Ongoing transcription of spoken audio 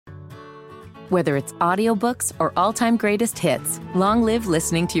Whether it's audiobooks or all-time greatest hits, long live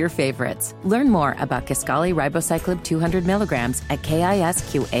listening to your favorites. Learn more about Kisqali Ribociclib 200 milligrams at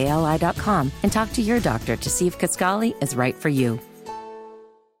KISQALI.com and talk to your doctor to see if Kisqali is right for you.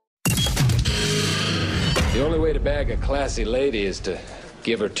 The only way to bag a classy lady is to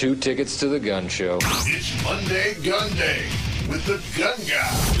give her 2 tickets to the gun show. It's Monday Gun Day with the Gun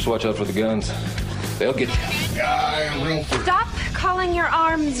Guy. Just watch out for the guns. They'll get you. Guy Relford. Stop calling your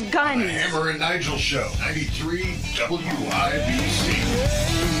arms guns. The Hammer and Nigel Show, 93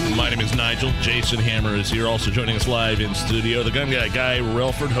 WIBC. My name is Nigel. Jason Hammer is here, also joining us live in studio. The Gun Guy, Guy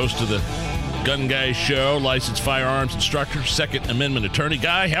Relford, host of the Gun Guy Show, licensed firearms instructor, Second Amendment attorney.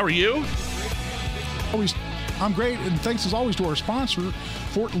 Guy, how are you? I'm great, and thanks as always to our sponsor,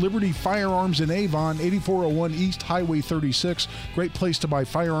 Fort Liberty Firearms in Avon, 8401 East Highway 36. Great place to buy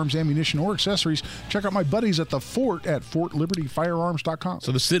firearms, ammunition, or accessories. Check out my buddies at the Fort at FortLibertyFirearms.com.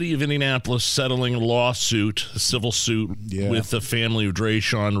 So the city of Indianapolis settling a lawsuit, a civil suit with the family of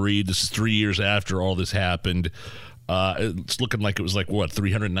Dre'Shawn Reed. This is 3 years after all this happened. It's looking like it was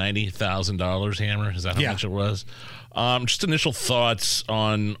 $390,000, Hammer? Is that how much it was? Just initial thoughts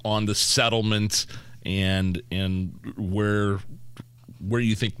on the settlement and where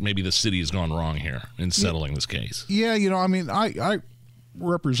you think maybe the city has gone wrong here in settling this case. Yeah, I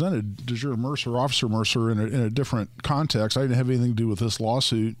represented DeJure Mercer, Officer Mercer, in a different context. I didn't have anything to do with this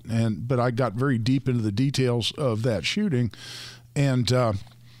lawsuit, but I got very deep into the details of that shooting, and I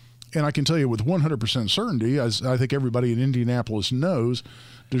can tell you with 100% certainty, as I think everybody in Indianapolis knows,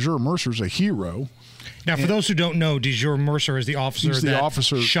 DeJure Mercer's a hero. Now, for those who don't know, DeJure Mercer is the officer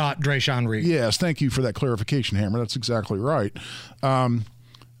that shot Dre'Shawn Reed. Yes, thank you for that clarification, Hammer. That's exactly right.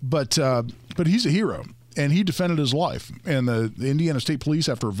 But he's a hero, and he defended his life. And the Indiana State Police,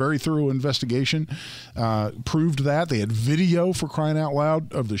 after a very thorough investigation, proved that. They had video, for crying out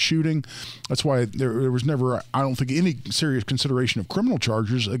loud, of the shooting. That's why there was never, I don't think, any serious consideration of criminal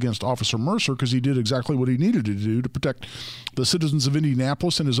charges against Officer Mercer, because he did exactly what he needed to do to protect the citizens of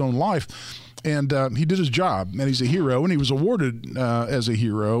Indianapolis and his own life. And he did his job, and he's a hero, and he was awarded as a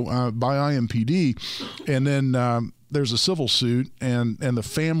hero by IMPD. And then there's a civil suit, and the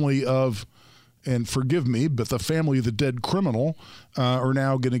family of, and forgive me, but the family of the dead criminal are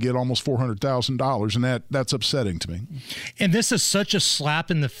now going to get almost $400,000, and that's upsetting to me. And this is such a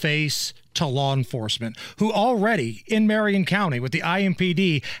slap in the face to law enforcement, who already in Marion County with the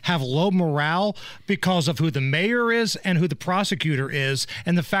IMPD have low morale because of who the mayor is and who the prosecutor is,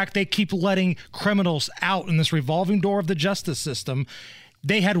 and the fact they keep letting criminals out in this revolving door of the justice system.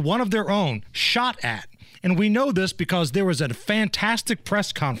 They had one of their own shot at. And we know this because there was a fantastic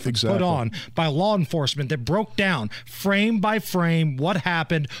press conference put on by law enforcement that broke down frame by frame what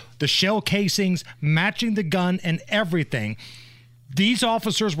happened, the shell casings, matching the gun, and everything. These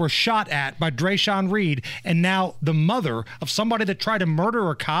officers were shot at by Dre'Shawn Reed, and now the mother of somebody that tried to murder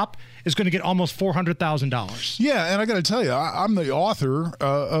a cop is going to get almost $400,000. Yeah, and I got to tell you, I'm the author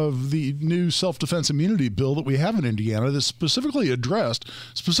of the new self-defense immunity bill that we have in Indiana that's specifically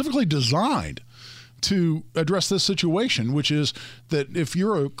designed to address this situation, which is that if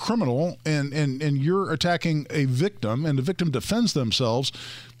you're a criminal and you're attacking a victim and the victim defends themselves,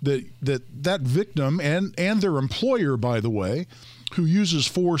 that victim and their employer, by the way, who uses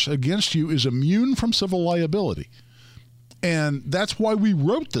force against you is immune from civil liability. And that's why we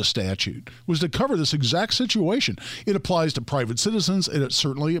wrote the statute, was to cover this exact situation. It applies to private citizens, and it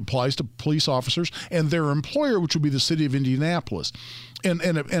certainly applies to police officers and their employer, which would be the city of Indianapolis. And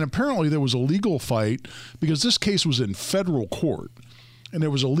apparently there was a legal fight because this case was in federal court, and there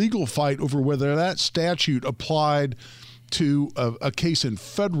was a legal fight over whether that statute applied to a case in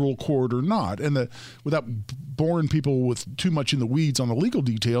federal court or not. And without boring people with too much in the weeds on the legal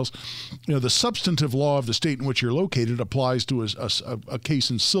details, the substantive law of the state in which you're located applies to a case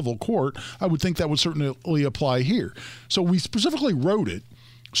in civil court. I would think that would certainly apply here. So we specifically wrote it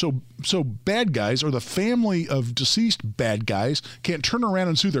so bad guys, or the family of deceased bad guys, can't turn around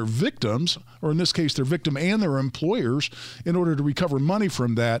and sue their victims, or in this case their victim and their employers, in order to recover money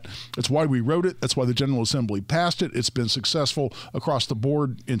from that. That's why we wrote it. That's why the General Assembly passed it. It's been successful across the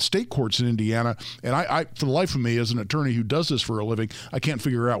board in state courts in Indiana. And I for the life of me, as an attorney who does this for a living, I can't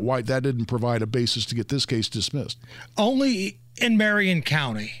figure out why that didn't provide a basis to get this case dismissed. Only in Marion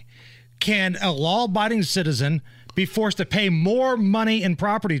County can a law-abiding citizen be forced to pay more money in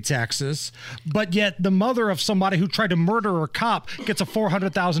property taxes, but yet the mother of somebody who tried to murder a cop gets a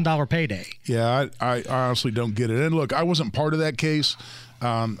 $400,000 payday. Yeah, I honestly don't get it. And look, I wasn't part of that case.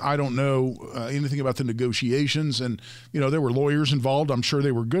 I don't know anything about the negotiations, and there were lawyers involved. I'm sure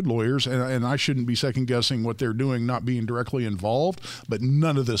they were good lawyers, and I shouldn't be second guessing what they're doing, not being directly involved. But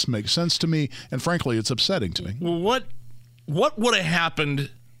none of this makes sense to me, and frankly, it's upsetting to me. Well, what would have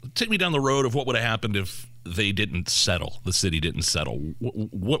happened? Take me down the road of what would have happened if they didn't settle. The city didn't settle.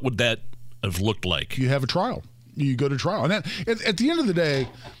 What would that have looked like? You have a trial. You go to trial, and at the end of the day,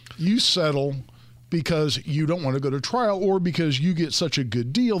 you settle because you don't want to go to trial, or because you get such a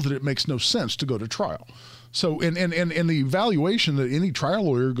good deal that it makes no sense to go to trial. So, and the evaluation that any trial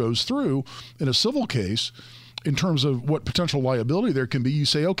lawyer goes through in a civil case, in terms of what potential liability there can be, you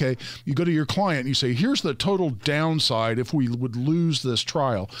say, okay, you go to your client and you say, here's the total downside if we would lose this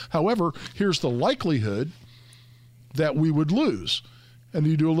trial. However, here's the likelihood that we would lose. And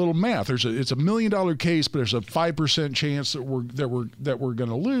you do a little math. It's $1 million case, but there's a 5% chance that we're going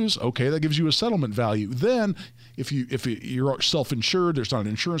to lose. Okay, that gives you a settlement value. Then, if you're self-insured, there's not an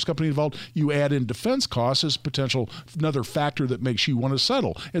insurance company involved, you add in defense costs as potential another factor that makes you want to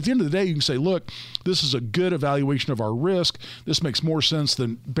settle. At the end of the day, you can say, look, this is a good evaluation of our risk. This makes more sense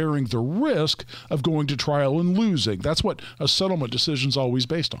than bearing the risk of going to trial and losing. That's what a settlement decision is always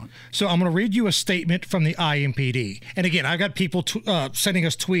based on. So I'm going to read you a statement from the IMPD. And again, I got people sending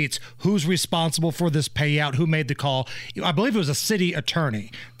us tweets. Who's responsible for this payout? Who made the call? I believe it was a city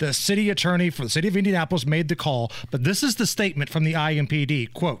attorney. The city attorney for the city of Indianapolis made the call, but this is the statement from the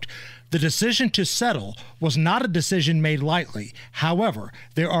IMPD. Quote, "The decision to settle was not a decision made lightly. However,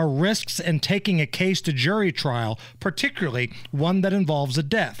 there are risks in taking a case to jury trial, particularly one that involves a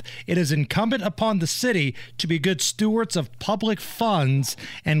death. It is incumbent upon the city to be good stewards of public funds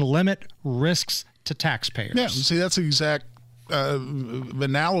and limit risks to taxpayers." Yeah, see, that's the exact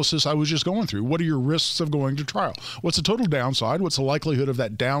analysis I was just going through. What are your risks of going to trial? What's the total downside? What's the likelihood of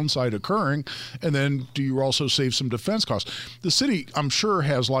that downside occurring? And then do you also save some defense costs? The city, I'm sure,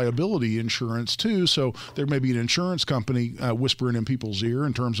 has liability insurance too, so there may be an insurance company whispering in people's ear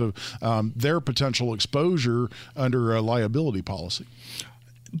in terms of their potential exposure under a liability policy.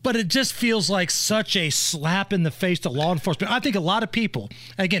 But it just feels like such a slap in the face to law enforcement. I think a lot of people,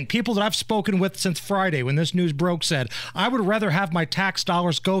 again, people that I've spoken with since Friday when this news broke, said, I would rather have my tax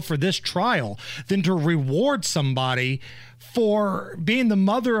dollars go for this trial than to reward somebody for being the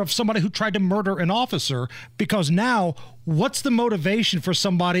mother of somebody who tried to murder an officer, because now what's the motivation for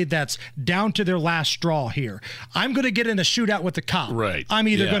somebody that's down to their last straw here? I'm going to get in a shootout with the cop. Right. I'm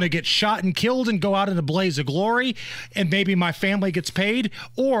either going to get shot and killed and go out in a blaze of glory, and maybe my family gets paid,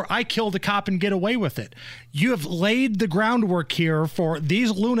 or I kill the cop and get away with it. You have laid the groundwork here for these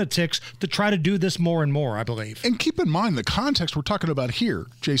lunatics to try to do this more and more, I believe. And keep in mind the context we're talking about here,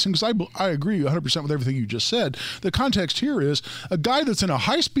 Jason, because I agree 100% with everything you just said. The context here is a guy that's in a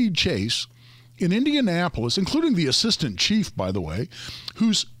high-speed chase in Indianapolis, including the assistant chief, by the way,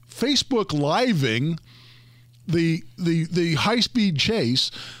 who's Facebook living the high-speed chase,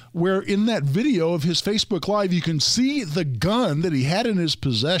 where in that video of his Facebook Live, you can see the gun that he had in his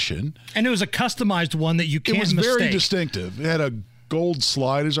possession. And it was a customized one that you can't mistake. It was very distinctive. It had a gold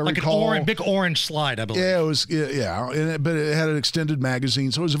slide, as I recall. Like a big orange slide, I believe. Yeah, it was. Yeah, but it had an extended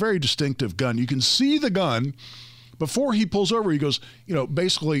magazine, so it was a very distinctive gun. You can see the gun. Before he pulls over, he goes,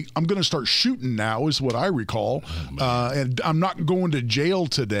 basically, I'm going to start shooting now, is what I recall. And I'm not going to jail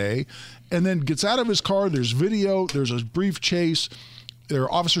today. And then gets out of his car. There's video. There's a brief chase.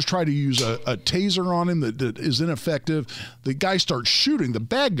 Their officers try to use a taser on him that is ineffective. The guy starts shooting. The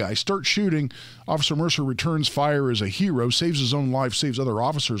bad guy starts shooting. Officer Mercer returns fire as a hero, saves his own life, saves other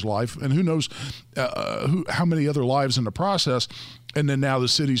officers' life, and who knows how many other lives in the process. And then now the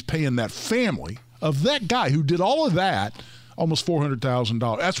city's paying that family of that guy who did all of that almost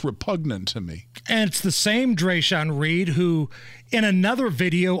 $400,000. That's repugnant to me. And it's the same Dreasjon Reed who, in another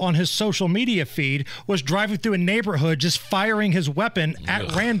video on his social media feed, was driving through a neighborhood just firing his weapon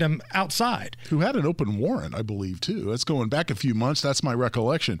at random outside. Who had an open warrant, I believe, too. That's going back a few months. That's my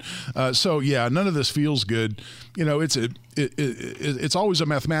recollection. None of this feels good. It's always a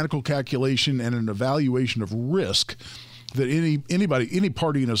mathematical calculation and an evaluation of risk that any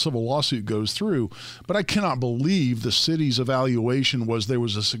party in a civil lawsuit goes through. But I cannot believe the city's evaluation was there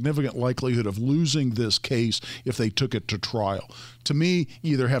was a significant likelihood of losing this case if they took it to trial. To me,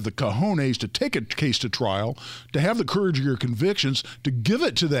 you either have the cojones to take a case to trial, to have the courage of your convictions, to give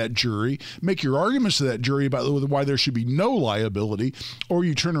it to that jury, make your arguments to that jury about why there should be no liability, or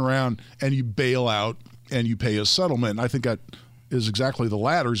you turn around and you bail out and you pay a settlement. And I think that is exactly the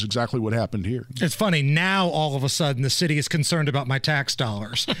latter, is exactly what happened here. It's funny. Now, all of a sudden, the city is concerned about my tax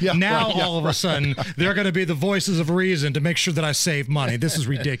dollars. All of a sudden, they're going to be the voices of reason to make sure that I save money. This is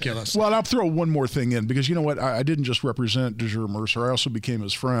ridiculous. Well, I'll throw one more thing in, because you know what? I didn't just represent DeJure Mercer. I also became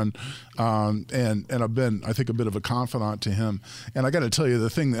his friend, and I've been, I think, a bit of a confidant to him. And I got to tell you, the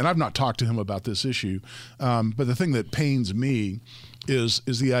thing, and I've not talked to him about this issue, but the thing that pains me is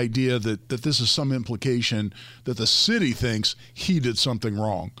the idea that this is some implication that the city thinks he did something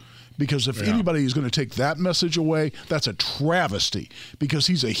wrong. Because if anybody is going to take that message away, that's a travesty, because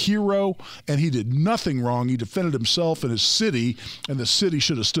he's a hero and he did nothing wrong. He defended himself and his city, and the city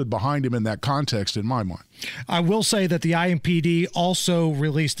should have stood behind him in that context, in my mind. I will say that the IMPD also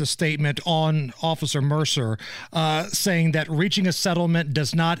released a statement on Officer Mercer saying that reaching a settlement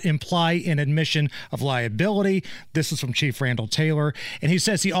does not imply an admission of liability. This is from Chief Randall Taylor. And he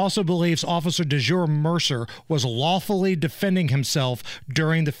says he also believes Officer DeJure Mercer was lawfully defending himself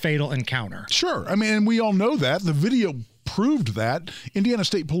during the fatal encounter. Sure. I mean, and we all know that. The video proved that. Indiana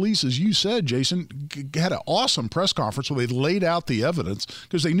State Police, as you said, Jason, had an awesome press conference where they laid out the evidence,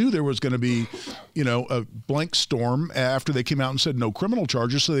 because they knew there was going to be, a blank storm after they came out and said no criminal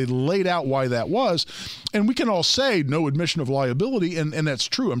charges. So they laid out why that was. And we can all say no admission of liability, and that's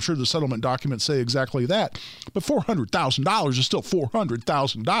true. I'm sure the settlement documents say exactly that. But $400,000 is still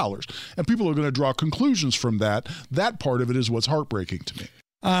 $400,000. And people are going to draw conclusions from that. That part of it is what's heartbreaking to me.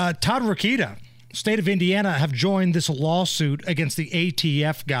 Todd Rokita, state of Indiana, have joined this lawsuit against the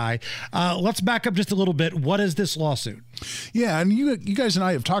ATF guy. Let's back up just a little bit. What is this lawsuit? Yeah, and you guys and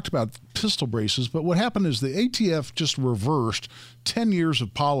I have talked about pistol braces, but what happened is the ATF just reversed 10 years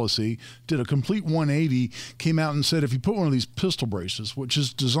of policy, did a complete 180, came out and said if you put one of these pistol braces, which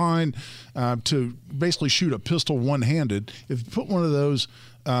is designed to basically shoot a pistol one-handed, if you put one of those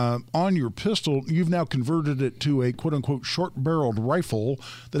on your pistol, you've now converted it to a quote-unquote short-barreled rifle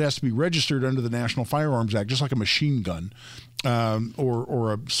that has to be registered under the National Firearms Act, just like a machine gun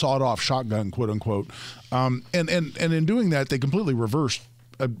or a sawed-off shotgun, quote-unquote. And in doing that, they completely reversed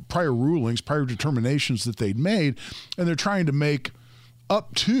prior rulings, prior determinations that they'd made, and they're trying to make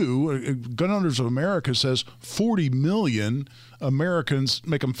up to, Gun Owners of America says 40 million Americans,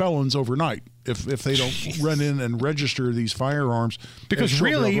 make them felons overnight if they don't run in and register these firearms. Because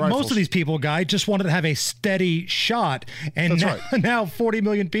really, most of these people, Guy, just wanted to have a steady shot. And now 40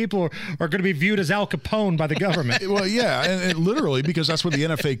 million people are going to be viewed as Al Capone by the government. Well, yeah, and literally, because that's where the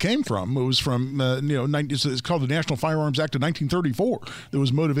NFA came from. It was from, it's called the National Firearms Act of 1934. That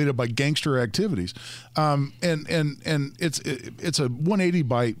was motivated by gangster activities. And it's a 180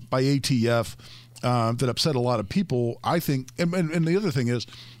 by ATF that upset a lot of people, I think. And the other thing is,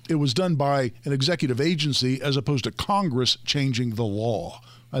 it was done by an executive agency as opposed to Congress changing the law.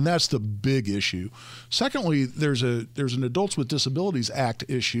 And that's the big issue. Secondly, there's an Adults with Disabilities Act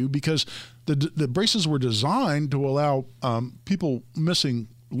issue, because the braces were designed to allow people missing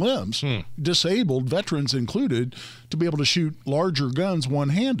limbs, disabled, veterans included, to be able to shoot larger guns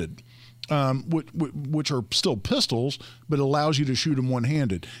one-handed. Which are still pistols, but allows you to shoot them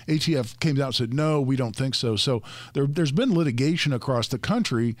one-handed. ATF came out and said, no, we don't think so. So there's been litigation across the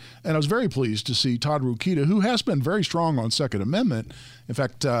country, and I was very pleased to see Todd Rokita, who has been very strong on Second Amendment. In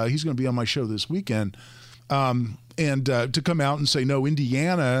fact, he's going to be on my show this weekend. And to come out and say, no,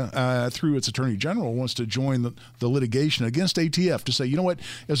 Indiana, through its attorney general, wants to join the litigation against ATF, to say, you know what,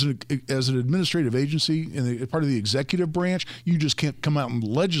 as an administrative agency and part of the executive branch, you just can't come out and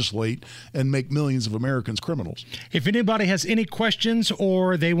legislate and make millions of Americans criminals. If anybody has any questions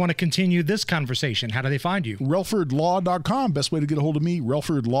or they want to continue this conversation, how do they find you? RelfordLaw.com. Best way to get a hold of me,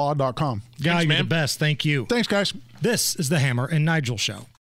 RelfordLaw.com. Guy, you're the best. Thank you. Thanks, guys. This is the Hammer and Nigel Show.